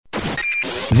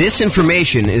This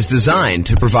information is designed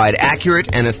to provide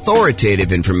accurate and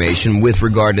authoritative information with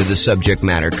regard to the subject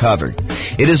matter covered.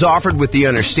 It is offered with the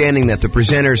understanding that the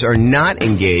presenters are not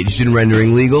engaged in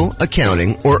rendering legal,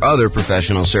 accounting, or other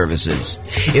professional services.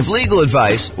 If legal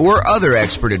advice or other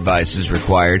expert advice is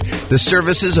required, the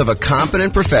services of a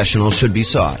competent professional should be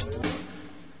sought.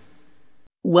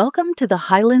 Welcome to the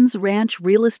Highlands Ranch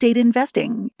Real Estate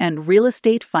Investing and Real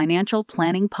Estate Financial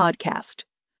Planning Podcast.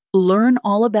 Learn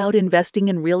all about investing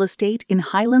in real estate in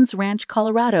Highlands Ranch,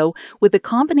 Colorado, with a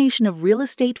combination of real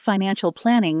estate financial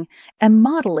planning and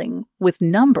modeling with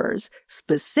numbers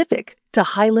specific to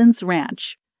Highlands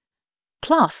Ranch.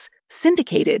 Plus,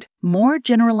 syndicated, more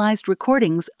generalized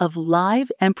recordings of live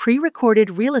and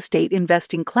pre-recorded real estate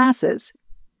investing classes.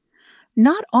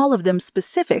 Not all of them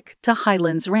specific to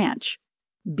Highlands Ranch.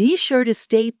 Be sure to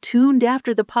stay tuned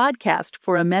after the podcast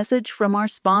for a message from our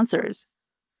sponsors.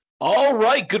 All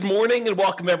right. Good morning and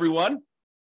welcome, everyone.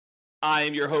 I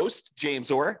am your host, James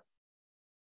Orr.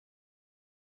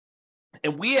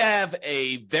 And we have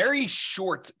a very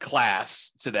short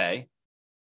class today,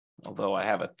 although I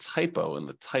have a typo in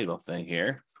the title thing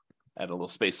here. Add a little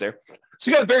space there. So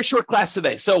we got a very short class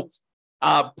today. So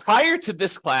prior to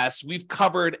this class, we've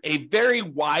covered a very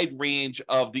wide range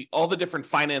of all the different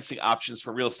financing options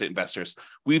for real estate investors.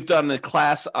 We've done a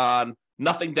class on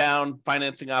nothing down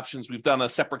financing options. We've done a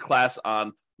separate class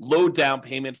on low down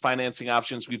payment financing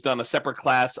options. We've done a separate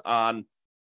class on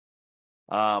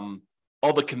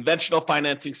all the conventional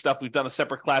financing stuff. We've done a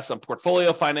separate class on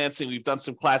portfolio financing. We've done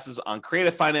some classes on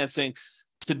creative financing.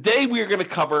 Today, we are going to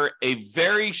cover a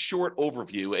very short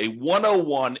overview, a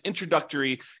 101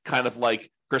 introductory kind of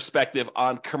like perspective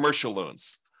on commercial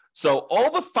loans. So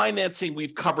all the financing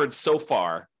we've covered so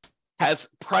far has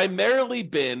primarily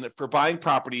been for buying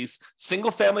properties,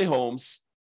 single-family homes,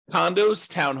 condos,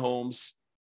 townhomes,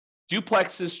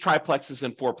 duplexes, triplexes,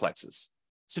 and fourplexes.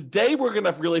 Today, we're going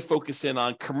to really focus in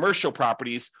on commercial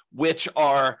properties, which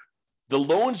are the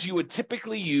loans you would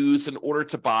typically use in order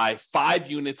to buy 5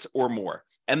 units or more.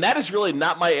 And that is really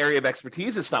not my area of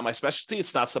expertise. It's not my specialty.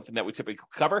 It's not something that we typically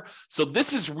cover. So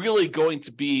this is really going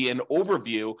to be an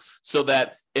overview so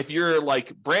that if you're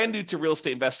like brand new to real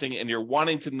estate investing and you're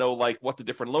wanting to know like what the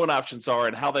different loan options are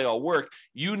and how they all work,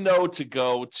 you know to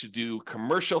go to do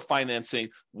commercial financing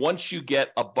once you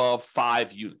get above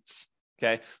 5 units.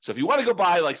 Okay, so if you want to go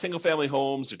buy like single-family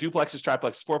homes or duplexes,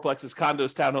 triplexes, fourplexes,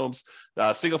 condos, townhomes,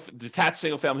 detached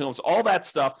single-family homes, all that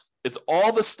stuff, it's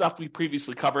all the stuff we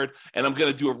previously covered. And I'm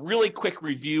going to do a really quick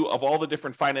review of all the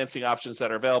different financing options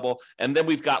that are available. And then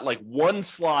we've got like one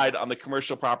slide on the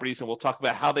commercial properties, and we'll talk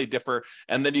about how they differ.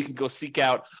 And then you can go seek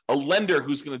out a lender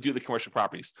who's going to do the commercial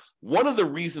properties. One of the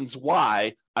reasons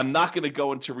why I'm not going to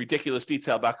go into ridiculous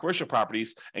detail about commercial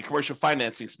properties and commercial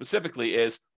financing specifically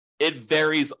is it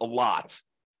varies a lot.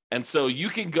 And so you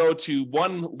can go to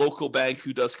one local bank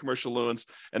who does commercial loans,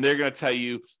 and they're going to tell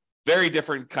you very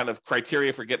different kind of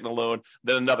criteria for getting a loan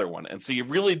than another one. And so you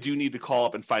really do need to call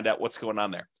up and find out what's going on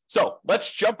there. So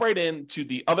let's jump right into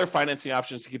the other financing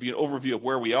options to give you an overview of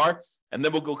where we are, and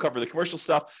then we'll go cover the commercial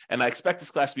stuff. And I expect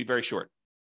this class to be very short.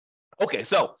 Okay,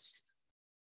 so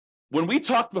when we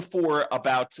talked before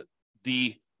about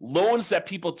the loans that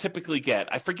people typically get,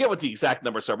 I forget what the exact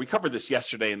numbers are. We covered this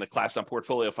yesterday in the class on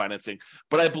portfolio financing,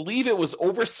 but I believe it was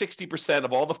over 60%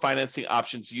 of all the financing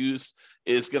options used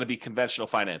is going to be conventional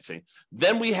financing.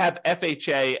 Then we have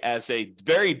FHA as a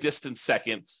very distant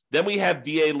second. Then we have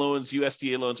VA loans,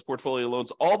 USDA loans, portfolio loans,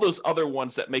 all those other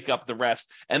ones that make up the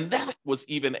rest. And that was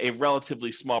even a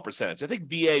relatively small percentage. I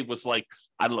think VA was like,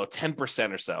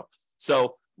 10% or so.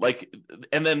 So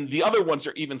and then the other ones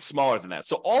are even smaller than that.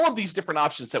 So all of these different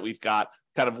options that we've got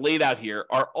kind of laid out here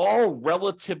are all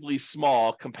relatively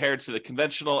small compared to the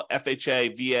conventional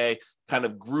FHA, VA kind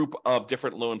of group of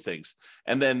different loan things.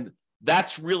 And then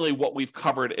that's really what we've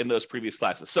covered in those previous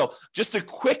classes. So just a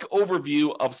quick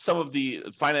overview of some of the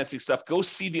financing stuff. Go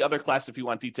see the other class if you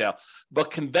want detail. But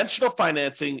conventional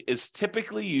financing is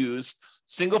typically used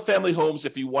single family homes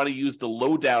if you want to use the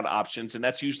low down options. And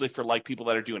that's usually for like people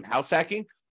that are doing house hacking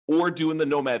or doing the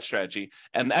nomad strategy.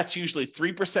 And that's usually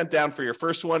 3% down for your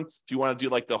first one if you want to do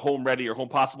like the home ready or home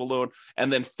possible loan,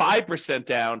 and then 5%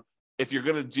 down if you're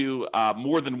going to do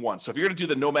more than one. So if you're going to do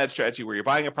the nomad strategy where you're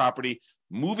buying a property,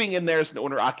 moving in there as an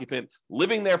owner occupant,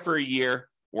 living there for a year,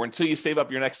 or until you save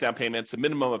up your next down payment, it's a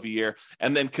minimum of a year,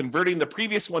 and then converting the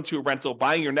previous one to a rental,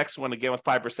 buying your next one again with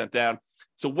 5% down.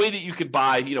 It's a way that you could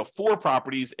buy, 4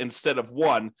 properties instead of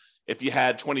one if you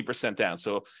had 20% down.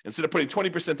 So instead of putting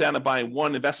 20% down and buying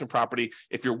one investment property,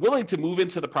 if you're willing to move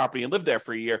into the property and live there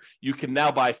for a year, you can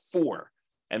now buy 4.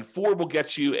 And 4 will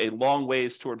get you a long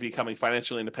ways toward becoming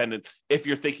financially independent if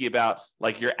you're thinking about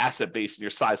like your asset base and your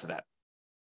size of that.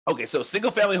 Okay, so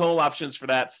single family home options for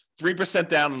that, 3%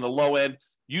 down on the low end,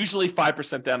 usually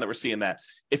 5% down that we're seeing that.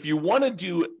 If you want to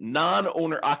do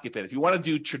non-owner occupant, if you want to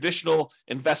do traditional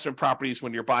investment properties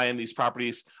when you're buying these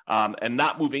properties and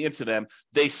not moving into them,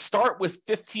 they start with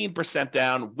 15%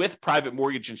 down with private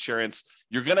mortgage insurance.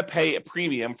 You're going to pay a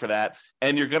premium for that,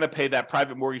 and you're going to pay that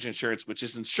private mortgage insurance, which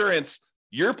is insurance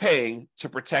you're paying to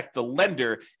protect the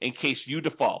lender in case you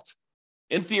default.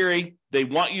 In theory, they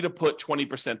want you to put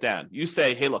 20% down. You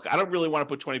say, hey, look, I don't really want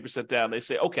to put 20% down. They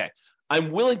say, okay,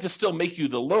 I'm willing to still make you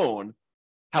the loan.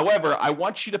 However, I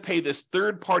want you to pay this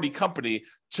third-party company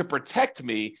to protect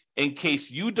me in case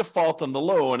you default on the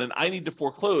loan and I need to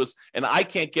foreclose and I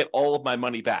can't get all of my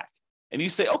money back. And you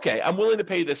say, okay, I'm willing to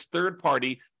pay this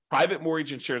third-party private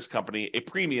mortgage insurance company a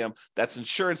premium that's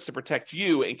insurance to protect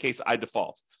you in case I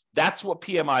default. That's what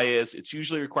PMI is. It's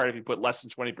usually required if you put less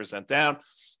than 20% down.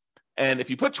 And if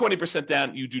you put 20%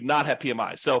 down, you do not have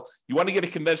PMI. So you want to get a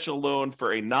conventional loan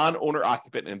for a non-owner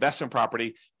occupant investment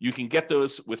property. You can get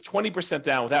those with 20%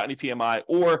 down without any PMI,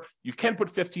 or you can put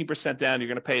 15% down. You're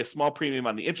going to pay a small premium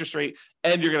on the interest rate,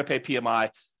 and you're going to pay PMI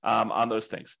on those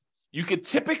things. You could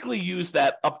typically use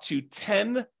that up to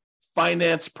 10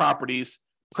 finance properties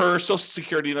per Social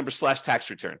Security number / tax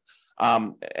return.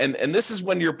 And this is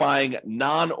when you're buying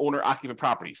non-owner occupant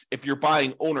properties. If you're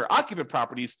buying owner occupant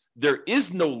properties, there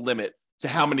is no limit to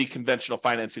how many conventional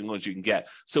financing loans you can get.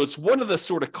 So it's one of the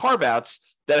sort of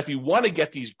carve-outs that if you want to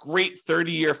get these great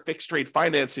 30-year fixed rate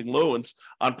financing loans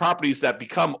on properties that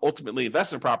become ultimately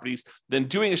investment properties, then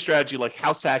doing a strategy like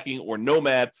house hacking or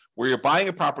Nomad, where you're buying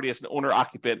a property as an owner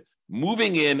occupant,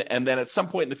 moving in, and then at some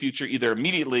point in the future, either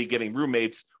immediately getting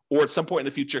roommates or at some point in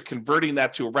the future, converting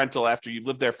that to a rental after you've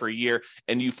lived there for a year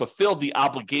and you fulfill the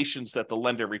obligations that the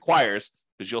lender requires,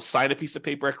 because you'll sign a piece of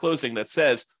paper at closing that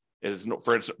says,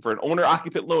 for an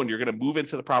owner-occupant loan, you're going to move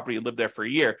into the property and live there for a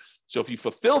year. So if you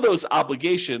fulfill those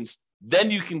obligations, then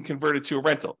you can convert it to a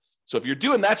rental. So if you're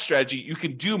doing that strategy, you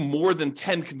can do more than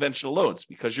 10 conventional loans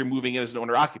because you're moving in as an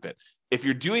owner-occupant. If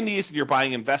you're doing these and you're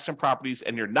buying investment properties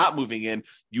and you're not moving in,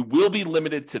 you will be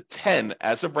limited to 10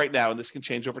 as of right now, and this can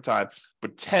change over time,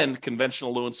 but 10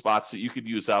 conventional loan spots that you could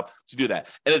use up to do that.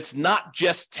 And it's not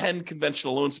just 10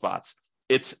 conventional loan spots.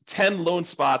 It's 10 loan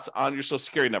spots on your Social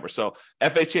Security number. So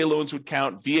FHA loans would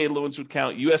count, VA loans would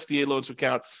count, USDA loans would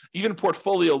count, even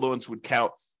portfolio loans would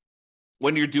count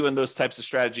when you're doing those types of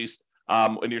strategies,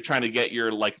 when you're trying to get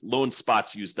your like loan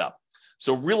spots used up.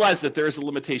 So realize that there is a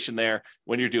limitation there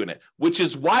when you're doing it, which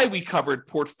is why we covered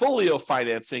portfolio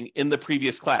financing in the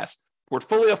previous class.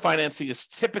 Portfolio financing is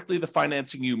typically the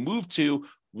financing you move to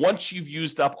once you've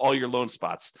used up all your loan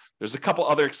spots. There's a couple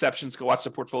other exceptions. Go watch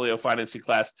the portfolio financing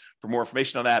class for more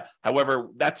information on that. However,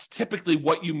 that's typically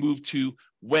what you move to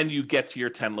when you get to your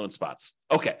 10 loan spots.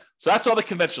 Okay, so that's all the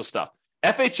conventional stuff.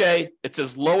 FHA, it's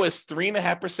as low as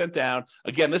 3.5% down.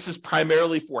 Again, this is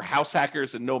primarily for house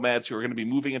hackers and nomads who are going to be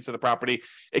moving into the property.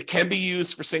 It can be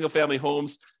used for single-family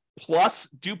homes, plus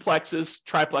duplexes,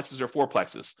 triplexes, or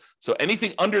fourplexes. So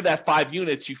anything under that 5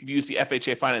 units, you can use the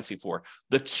FHA financing for.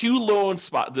 The two loan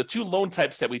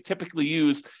types that we typically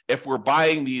use if we're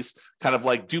buying these kind of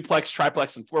like duplex,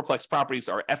 triplex, and fourplex properties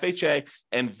are FHA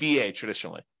and VA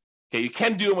traditionally. Okay, you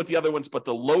can do them with the other ones, but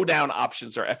the low down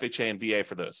options are FHA and VA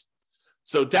for those.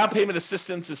 So down payment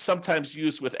assistance is sometimes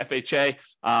used with FHA,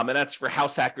 and that's for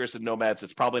house hackers and nomads.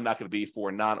 It's probably not going to be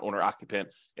for non-owner occupant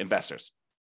investors.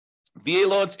 VA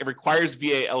loans, it requires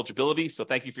VA eligibility. So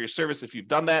thank you for your service if you've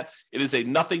done that. It is a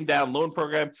nothing down loan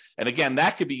program. And again,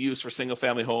 that could be used for single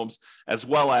family homes as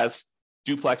well as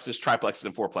duplexes, triplexes,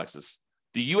 and fourplexes.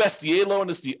 The USDA loan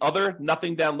is the other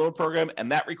nothing down loan program,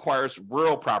 and that requires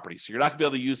rural property. So you're not going to be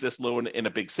able to use this loan in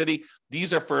a big city.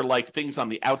 These are for like things on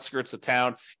the outskirts of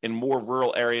town in more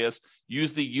rural areas.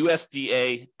 Use the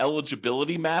USDA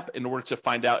eligibility map in order to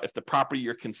find out if the property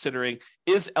you're considering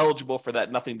is eligible for that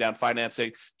nothing down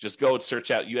financing. Just go and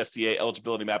search out USDA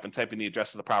eligibility map and type in the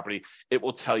address of the property. It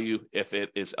will tell you if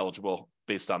it is eligible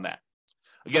based on that.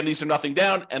 Again, these are nothing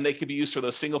down, and they can be used for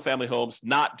those single-family homes,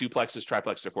 not duplexes,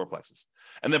 triplexes, or fourplexes.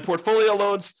 And then portfolio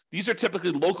loans, these are typically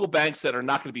local banks that are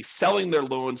not going to be selling their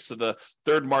loans to the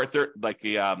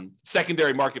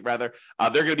secondary market, rather.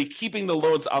 They're going to be keeping the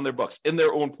loans on their books in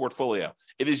their own portfolio.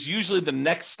 It is usually the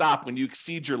next stop when you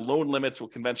exceed your loan limits with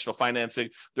conventional financing.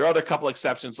 There are other couple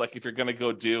exceptions, like if you're going to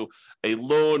go do a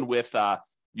loan with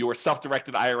your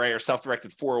self-directed IRA or self-directed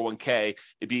 401k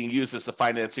being used as a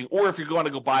financing, or if you're going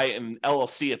to go buy an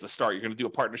LLC at the start, you're going to do a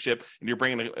partnership and you're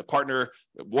bringing a partner,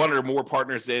 one or more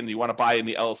partners in, you want to buy in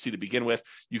the LLC to begin with,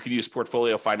 you can use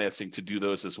portfolio financing to do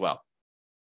those as well.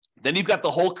 Then you've got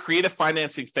the whole creative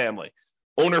financing family,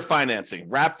 owner financing,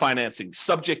 wrap financing,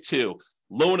 subject to,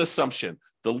 loan assumption,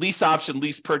 the lease option,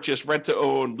 lease purchase, rent to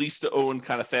own, lease to own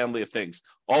kind of family of things.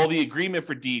 All the agreement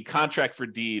for deed, contract for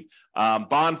deed,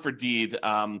 bond for deed,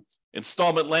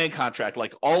 installment land contract,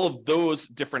 like all of those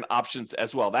different options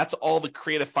as well. That's all the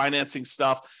creative financing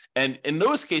stuff. And in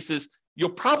those cases, you'll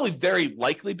probably very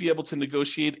likely be able to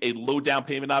negotiate a low down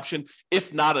payment option,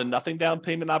 if not a nothing down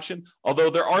payment option, although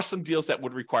there are some deals that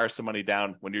would require some money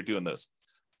down when you're doing those.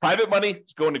 Private money,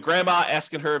 going to grandma,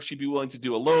 asking her if she'd be willing to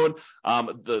do a loan.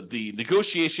 The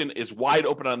negotiation is wide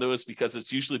open on those because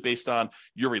it's usually based on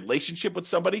your relationship with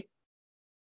somebody.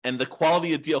 And the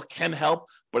quality of deal can help,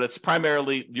 but it's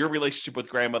primarily your relationship with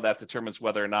grandma that determines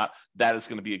whether or not that is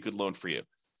going to be a good loan for you.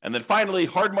 And then finally,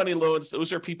 hard money loans.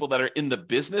 Those are people that are in the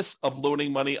business of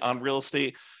loaning money on real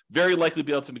estate, very likely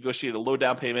be able to negotiate a low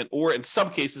down payment, or in some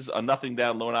cases, a nothing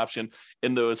down loan option.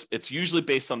 In those, it's usually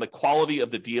based on the quality of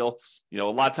the deal. You know,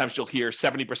 a lot of times you'll hear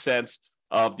 70%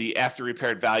 of the after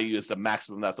repaired value is the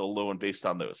maximum that they'll loan based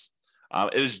on those.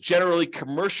 It is generally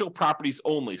commercial properties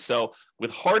only. So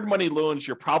with hard money loans,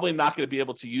 you're probably not going to be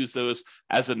able to use those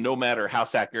as a nomad or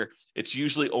house hacker. It's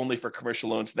usually only for commercial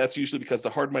loans. That's usually because the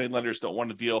hard money lenders don't want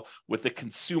to deal with the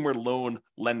consumer loan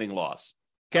lending laws.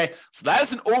 Okay, so that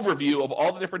is an overview of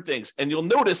all the different things. And you'll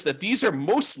notice that these are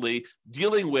mostly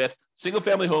dealing with single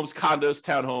family homes, condos,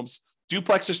 townhomes,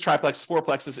 duplexes, triplexes,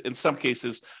 fourplexes in some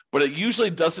cases, but it usually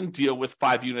doesn't deal with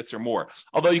 5 units or more.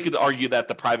 Although you could argue that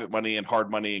the private money and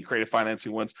hard money and creative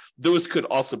financing ones, those could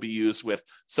also be used with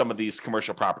some of these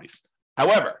commercial properties.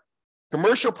 However,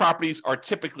 commercial properties are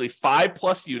typically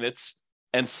 5+ units,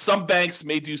 and some banks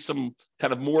may do some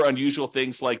kind of more unusual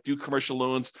things like do commercial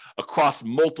loans across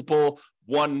multiple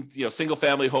single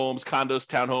family homes, condos,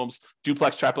 townhomes,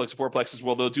 duplex, triplex, fourplexes.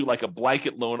 Well, they'll do like a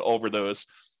blanket loan over those.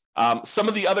 Some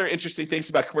of the other interesting things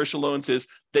about commercial loans is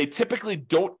they typically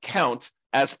don't count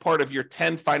as part of your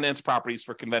 10 finance properties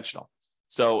for conventional.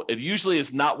 So it usually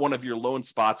is not one of your loan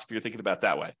spots if you're thinking about it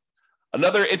that way.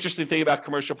 Another interesting thing about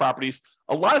commercial properties,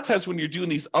 a lot of times when you're doing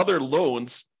these other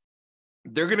loans,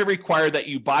 they're going to require that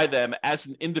you buy them as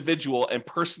an individual and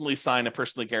personally sign and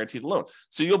personally guarantee the loan.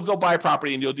 So you'll go buy a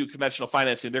property and you'll do conventional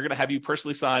financing. They're going to have you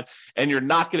personally sign, and you're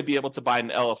not going to be able to buy an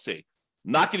LLC.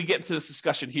 Not going to get into this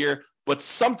discussion here, but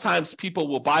sometimes people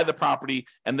will buy the property,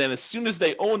 and then as soon as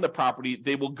they own the property,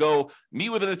 they will go meet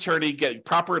with an attorney, get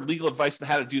proper legal advice on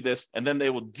how to do this, and then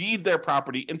they will deed their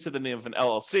property into the name of an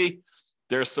LLC.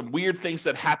 There's some weird things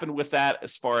that happen with that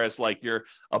as far as like your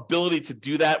ability to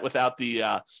do that without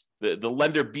the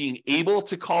lender being able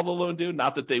to call the loan due.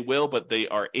 Not that they will, but they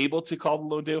are able to call the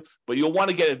loan due. But you'll want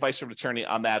to get advice from an attorney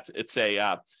on that. It's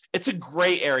a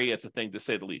gray area to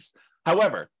say the least.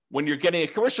 However, when you're getting a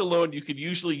commercial loan, you could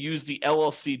usually use the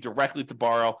LLC directly to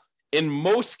borrow. In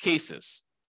most cases,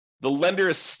 the lender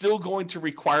is still going to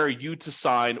require you to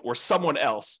sign or someone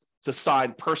else to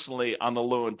sign personally on the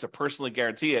loan to personally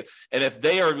guarantee it. And if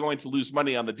they are going to lose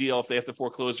money on the deal, if they have to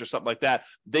foreclose or something like that,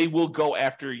 they will go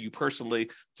after you personally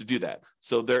to do that.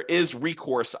 So there is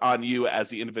recourse on you as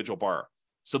the individual borrower.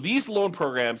 So these loan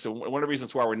programs, and one of the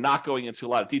reasons why we're not going into a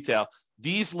lot of detail,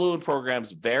 these loan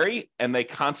programs vary and they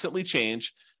constantly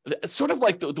change. It's sort of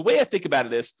like the way I think about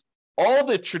it is all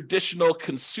the traditional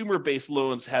consumer-based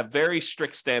loans have very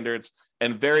strict standards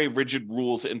and very rigid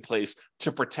rules in place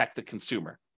to protect the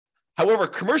consumer. However,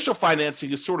 commercial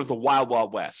financing is sort of the wild,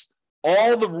 wild west.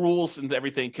 All the rules and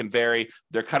everything can vary.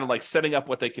 They're kind of like setting up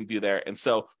what they can do there. And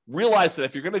so realize that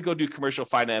if you're going to go do commercial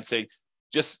financing,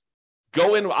 just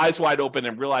go in eyes wide open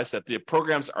and realize that the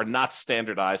programs are not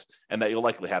standardized and that you'll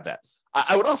likely have that.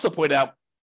 I would also point out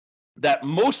that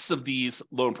most of these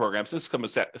loan programs, there's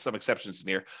some exceptions in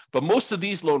here, but most of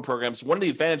these loan programs, one of the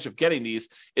advantages of getting these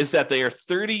is that they are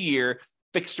 30-year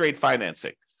fixed rate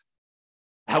financing.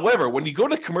 However, when you go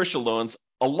to commercial loans,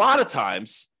 a lot of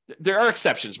times there are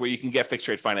exceptions where you can get fixed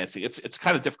rate financing. It's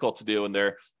kind of difficult to do, and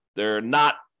they're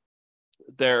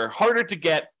harder to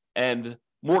get and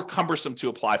more cumbersome to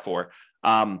apply for.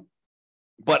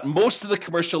 But most of the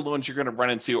commercial loans you're going to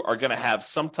run into are going to have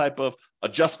some type of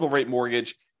adjustable rate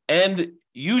mortgage and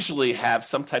usually have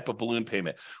some type of balloon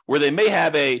payment where they may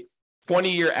have a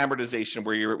 20-year amortization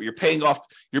where you're paying off,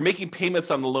 you're making payments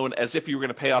on the loan as if you were going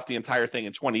to pay off the entire thing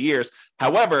in 20 years.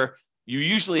 However, you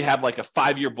usually have like a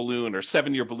 5-year balloon or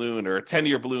 7-year balloon or a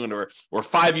 10-year balloon or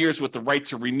 5 years with the right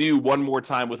to renew one more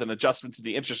time with an adjustment to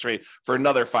the interest rate for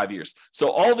another 5 years.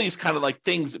 So all these kind of like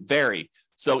things vary.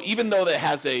 So even though that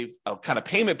has a kind of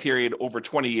payment period over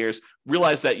 20 years,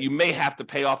 realize that you may have to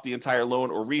pay off the entire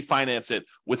loan or refinance it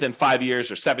within 5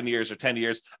 years or 7 years or 10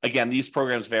 years. Again, these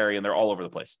programs vary and they're all over the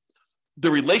place.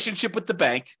 The relationship with the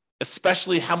bank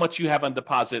especially how much you have on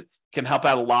deposit, can help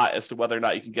out a lot as to whether or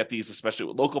not you can get these, especially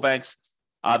with local banks.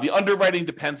 The underwriting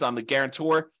depends on the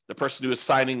guarantor, the person who is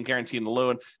signing and guaranteeing the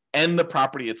loan, and the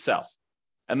property itself.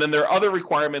 And then there are other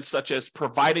requirements such as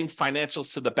providing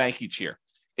financials to the bank each year.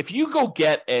 If you go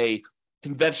get a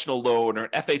conventional loan or an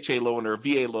FHA loan or a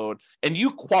VA loan, and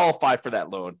you qualify for that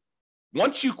loan,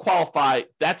 once you qualify,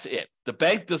 that's it. The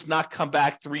bank does not come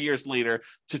back 3 years later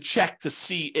to check to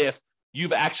see if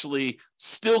you've actually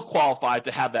still qualified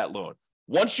to have that loan.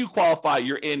 Once you qualify,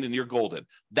 you're in and you're golden.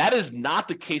 That is not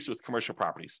the case with commercial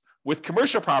properties. With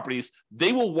commercial properties,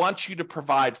 they will want you to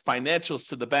provide financials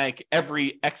to the bank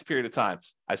every X period of time.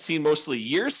 I've seen mostly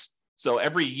years. So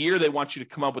every year they want you to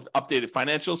come up with updated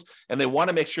financials, and they want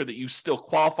to make sure that you still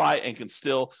qualify and can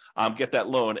still get that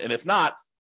loan. And if not,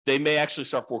 they may actually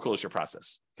start foreclosure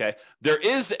process. Okay. There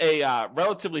is a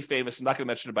relatively famous, I'm not going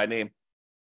to mention it by name,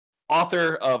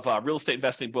 author of real estate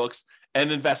investing books,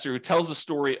 an investor who tells the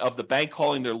story of the bank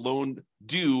calling their loan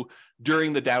due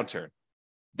during the downturn.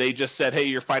 They just said, hey,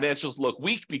 your financials look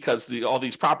weak because all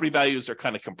these property values are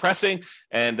kind of compressing.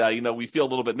 And, we feel a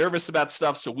little bit nervous about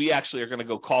stuff. So we actually are going to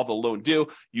go call the loan due.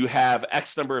 You have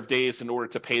X number of days in order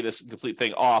to pay this complete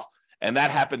thing off. And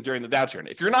that happened during the downturn.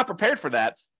 If you're not prepared for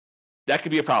that, that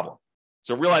could be a problem.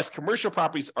 So realize commercial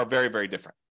properties are very, very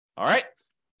different. All right.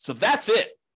 So that's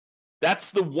it.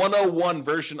 That's the 101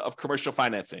 version of commercial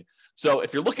financing. So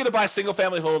if you're looking to buy single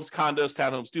family homes, condos,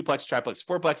 townhomes, duplex, triplex,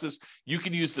 fourplexes, you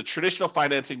can use the traditional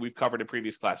financing we've covered in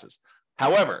previous classes.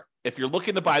 However, if you're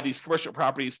looking to buy these commercial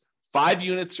properties, 5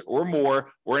 units or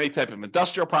more, or any type of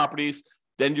industrial properties,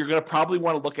 then you're going to probably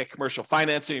want to look at commercial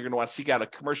financing. You're going to want to seek out a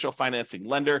commercial financing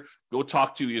lender. Go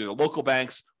talk to either local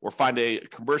banks or find a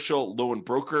commercial loan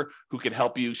broker who can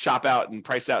help you shop out and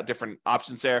price out different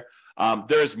options there.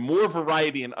 There's more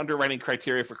variety in underwriting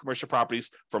criteria for commercial properties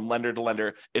from lender to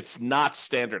lender. It's not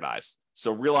standardized.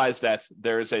 So realize that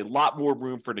there is a lot more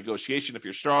room for negotiation if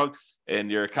you're strong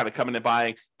and you're kind of coming and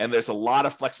buying. And there's a lot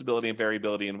of flexibility and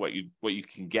variability in what you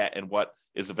can get and what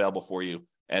is available for you.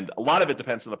 And a lot of it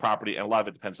depends on the property and a lot of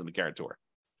it depends on the guarantor.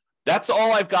 That's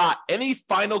all I've got. Any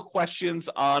final questions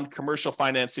on commercial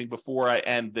financing before I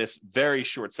end this very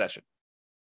short session?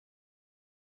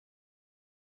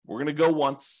 We're going to go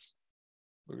once.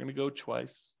 We're going to go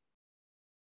twice.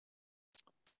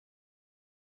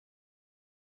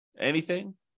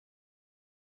 Anything?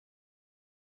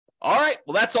 All right.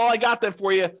 Well, that's all I got then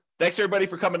for you. Thanks, everybody,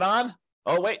 for coming on.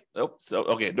 Oh, wait. Nope. So,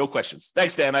 okay. No questions.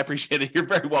 Thanks, Dan. I appreciate it. You're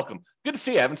very welcome. Good to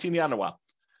see you. I haven't seen you in a while.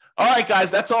 All right, guys.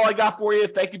 That's all I got for you.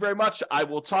 Thank you very much. I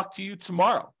will talk to you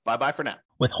tomorrow. Bye-bye for now.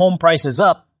 With home prices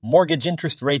up, mortgage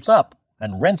interest rates up,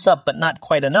 and rents up but not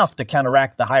quite enough to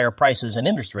counteract the higher prices and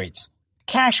interest rates,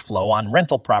 cash flow on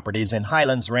rental properties in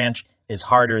Highlands Ranch is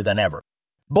harder than ever.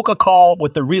 Book a call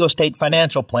with the Real Estate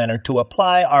Financial Planner to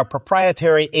apply our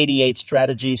proprietary 88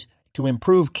 strategies to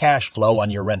improve cash flow on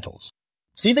your rentals.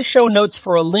 See the show notes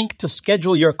for a link to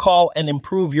schedule your call and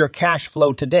improve your cash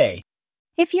flow today.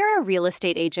 If you're a real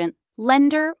estate agent,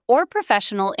 lender, or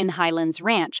professional in Highlands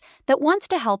Ranch that wants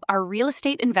to help our real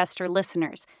estate investor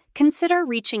listeners, consider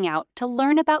reaching out to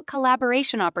learn about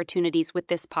collaboration opportunities with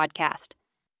this podcast.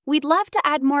 We'd love to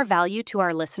add more value to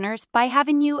our listeners by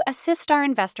having you assist our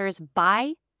investors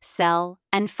buy, sell,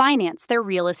 and finance their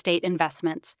real estate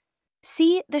investments.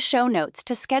 See the show notes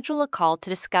to schedule a call to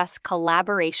discuss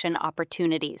collaboration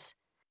opportunities.